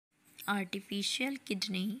artificial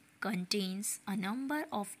kidney contains a number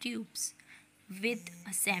of tubes with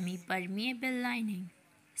a semi-permeable lining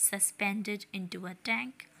suspended into a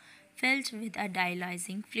tank filled with a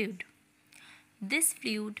dialyzing fluid. This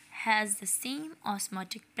fluid has the same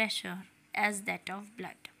osmotic pressure as that of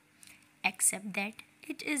blood, except that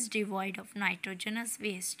it is devoid of nitrogenous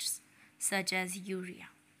wastes such as urea.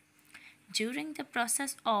 During the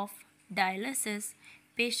process of dialysis,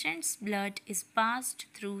 patient's blood is passed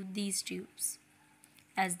through these tubes.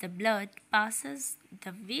 As the blood passes,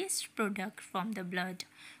 the waste product from the blood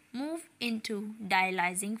move into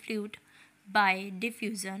dialyzing fluid by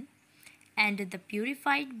diffusion, and the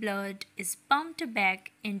purified blood is pumped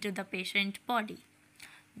back into the patient body.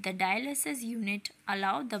 The dialysis unit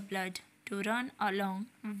allows the blood to run along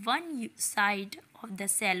one side of the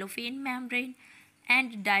cellophane membrane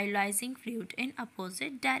and dialyzing fluid in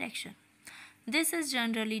opposite direction. This is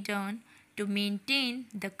generally done to maintain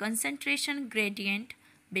the concentration gradient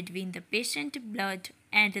between the patient blood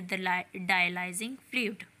and the dialyzing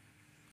fluid.